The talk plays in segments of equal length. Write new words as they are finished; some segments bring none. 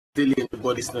DILLIAN the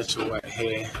Body Snatcher White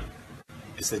here.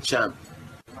 It's a champ.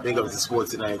 Big up to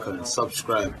Sporting Icon.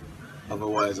 Subscribe.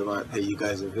 Otherwise, I might pay you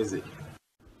guys a visit.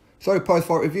 So,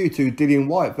 post-fight review to DILLIAN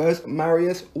WHYTE versus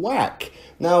MARIUSZ Wach.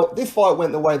 Now, this fight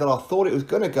went the way that I thought it was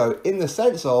going to go, in the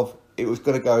sense of it was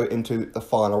going to go into the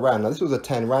final round. Now, this was a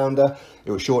 10-rounder.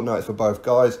 It was short notice for both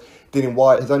guys. DILLIAN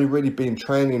WHYTE has only really been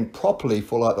training properly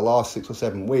for like the last 6 or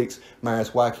 7 weeks.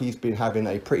 MARIUSZ Wach, he's been having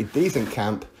a pretty decent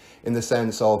camp, in the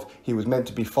sense of he was meant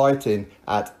to be fighting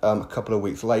at a couple of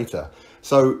weeks later.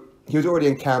 So he was already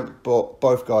in camp, but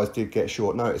both guys did get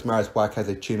short notice. MARIUSZ Wach has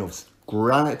a chin of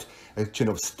granite, a chin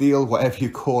of steel, whatever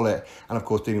you call it. And of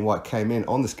course, DILLIAN WHYTE came in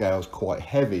on the scales quite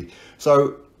heavy.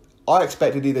 So I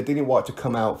expected either DILLIAN WHYTE to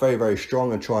come out very, very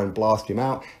strong and try and blast him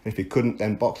out. And if he couldn't,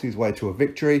 then box his way to a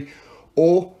victory.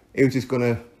 Or it was just going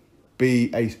to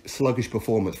be a sluggish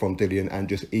performance from DILLIAN and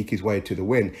just eke his way to the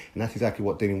win. And that's exactly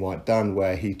what DILLIAN WHYTE done,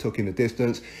 where he took in the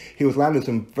distance. He was landing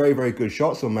some very, very good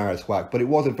shots on MARIUSZ Wach, but it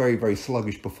was a very, very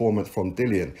sluggish performance from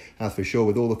DILLIAN. That's for sure.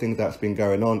 With all the things that's been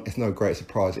going on, it's no great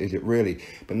surprise, is it really?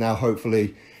 But now,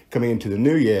 hopefully, coming into the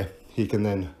new year, he can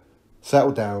then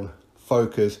settle down,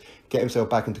 focus, get himself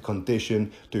back into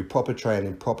condition, do proper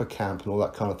training, proper camp, and all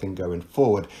that kind of thing going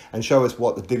forward, and show us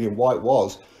what the DILLIAN WHYTE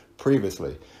was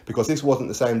previously, because this wasn't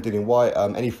the same DILLIAN WHYTE.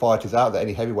 Any fighters out there,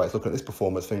 any heavyweights looking at this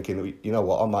performance thinking, you know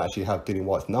what, I might actually have DILLIAN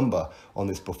WHYTE's number on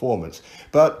this performance.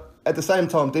 But at the same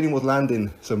time, DILLIAN was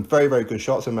landing some very, very good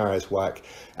shots on MARIUSZ Wach,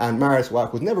 and MARIUSZ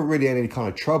Wach was never really in any kind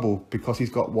of trouble because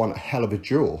he's got one hell of a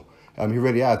duel. He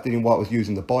really has. DILLIAN WHYTE was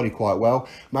using the body quite well.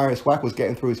 MARIUSZ Wach was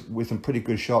getting through with some pretty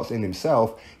good shots in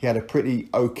himself. He had a pretty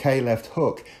okay left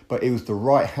hook, but it was the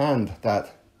right hand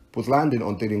that was landing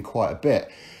on DILLIAN quite a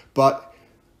bit. But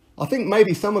I think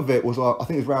maybe some of it was, I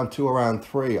think it was round 2 or round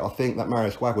 3, I think that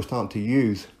MARIUSZ Wach was starting to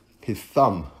use his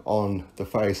thumb on the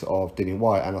face of DILLIAN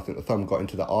WHYTE, and I think the thumb got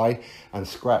into the eye and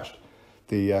scratched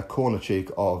the corner cheek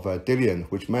of DILLIAN,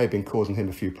 which may have been causing him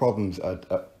a few problems.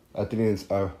 DILLIAN's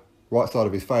right side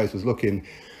of his face was looking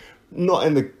not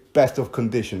in the best of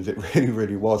conditions. It really,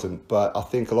 really wasn't. But I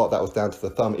think a lot of that was down to the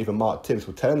thumb. Even Mark Tibbs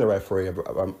was telling the referee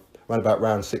around about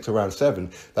round 6 or round 7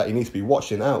 that he needs to be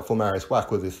watching out for MARIUSZ Wach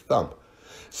with his thumb.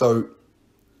 So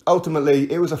ultimately,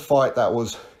 it was a fight that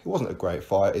it wasn't a great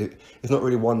fight. It's not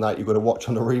really one that you're going to watch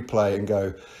on the replay and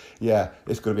go, yeah,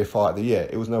 it's going to be a fight of the year.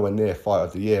 It was nowhere near fight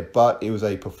of the year, but it was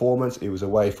a performance. It was a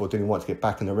way for DILLIAN WHYTE to get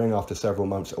back in the ring after several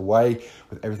months away.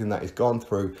 With everything that he's gone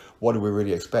through, what do we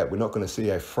really expect? We're not going to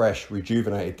see a fresh,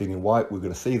 rejuvenated DILLIAN WHYTE. We're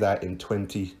going to see that in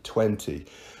 2020.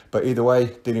 But either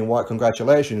way, DILLIAN WHYTE,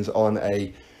 congratulations on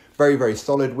a very, very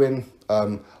solid win.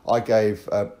 I gave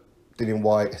DILLIAN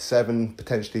WHYTE 7,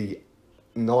 potentially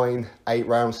 8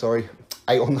 rounds, sorry,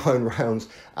 8 or 9 rounds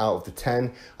out of the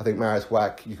 10. I think MARIUSZ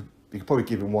Wach, you could probably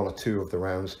give him 1 or 2 of the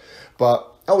rounds.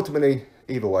 But ultimately,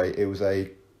 either way, it was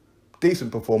a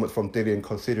decent performance from DILLIAN,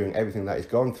 considering everything that he's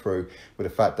gone through, with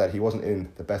the fact that he wasn't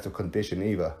in the best of condition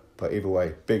either. But either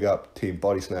way, big up, Team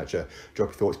Body Snatcher. Drop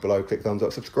your thoughts below, click thumbs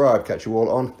up, subscribe. Catch you all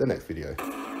on the next video.